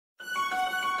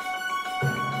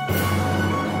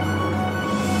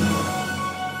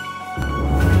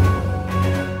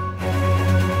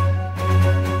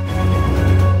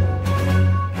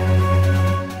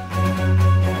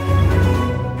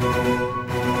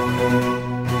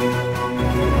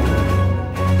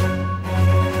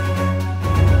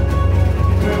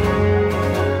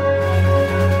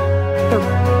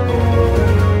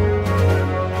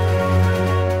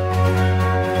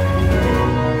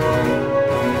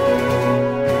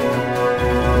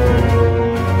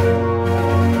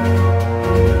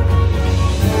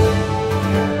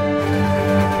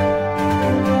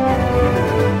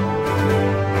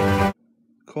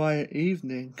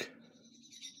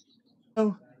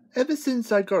Oh, ever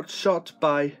since I got shot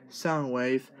by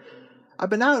Soundwave, I've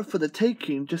been out for the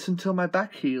taking just until my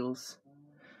back heals.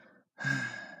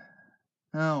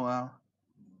 Oh well.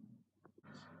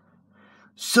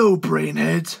 So,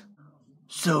 Brainhead.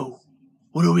 So,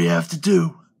 what do we have to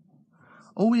do?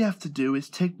 All we have to do is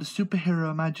take the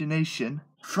superhero imagination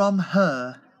from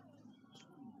her.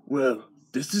 Well,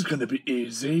 this is gonna be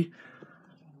easy.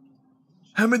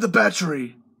 Hand me the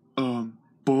battery.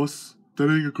 Boss, that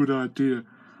ain't a good idea.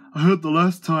 I heard the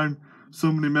last time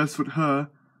somebody messed with her,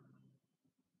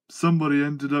 somebody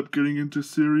ended up getting into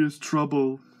serious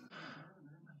trouble.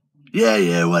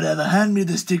 Yeah, whatever. Hand me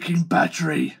the sticking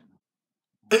battery.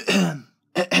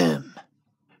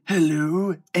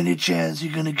 Hello? Any chance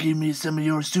you're gonna give me some of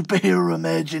your superhero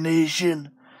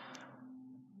imagination?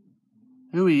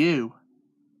 Who are you?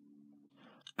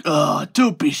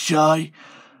 Don't be shy.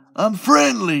 I'm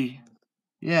friendly.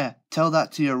 Yeah, tell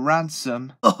that to your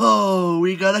ransom. Oh,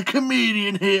 we got a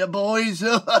comedian here, boys.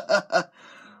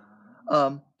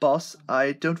 Boss,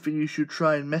 I don't think you should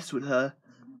try and mess with her.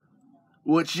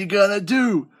 What you gonna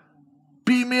do?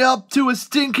 Beat me up to a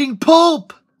stinking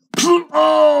pulp?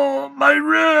 Oh, my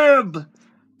rib!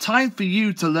 Time for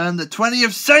you to learn the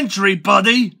 20th century,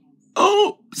 buddy!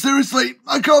 Oh, seriously,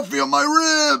 I can't feel my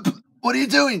rib! What are you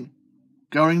doing?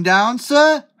 Going down,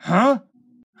 sir? Huh?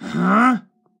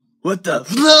 What the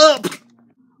flip?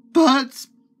 But,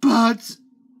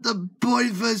 the boy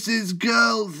versus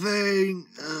girl thing,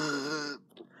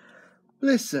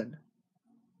 Listen,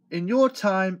 in your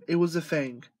time it was a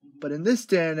thing, but in this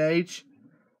day and age,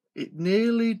 it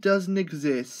nearly doesn't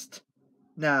exist.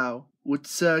 Now, would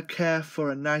sir care for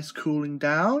a nice cooling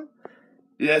down?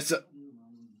 Yes,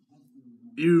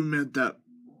 you meant that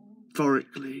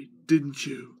metaphorically, didn't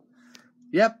you?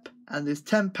 Yep, and this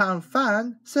 £10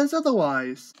 fan says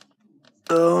otherwise.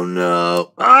 Oh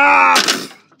no. Ah!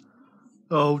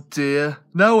 Oh dear,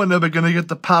 now we're never gonna get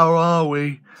the power, are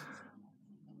we?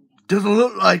 Doesn't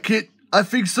look like it. I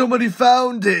think somebody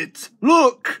found it.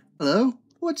 Look! Hello?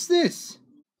 What's this?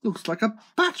 Looks like a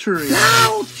battery.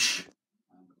 Ouch!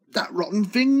 That rotten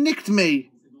thing nicked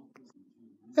me.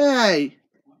 Hey,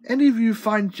 any of you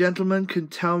fine gentlemen can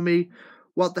tell me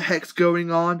what the heck's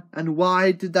going on and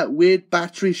why did that weird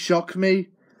battery shock me?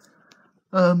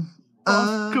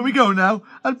 Can we go now?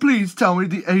 And please tell me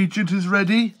the agent is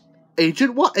ready.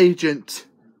 Agent? What agent?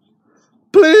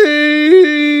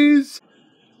 Please!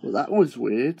 Well, that was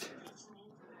weird.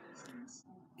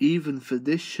 Even for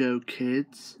this show,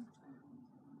 kids.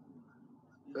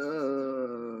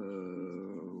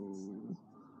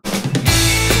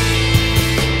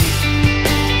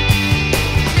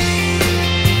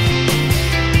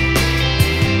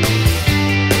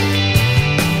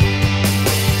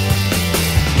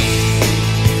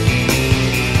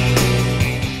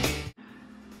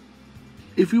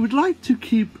 If you would like to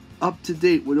keep up to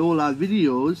date with all our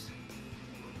videos,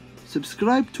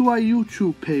 subscribe to our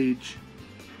YouTube page.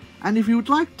 And if you would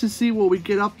like to see what we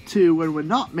get up to when we're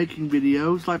not making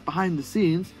videos, like behind the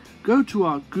scenes, go to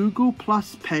our Google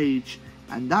Plus page,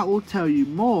 and that will tell you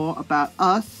more about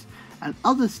us and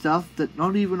other stuff that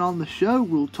not even on the show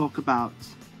we'll talk about.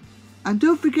 And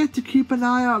don't forget to keep an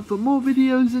eye out for more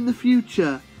videos in the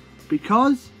future,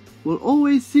 because we'll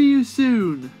always see you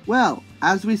soon. Well,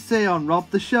 as we say on Rob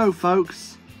the Show,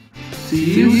 folks,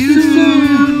 see you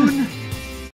soon!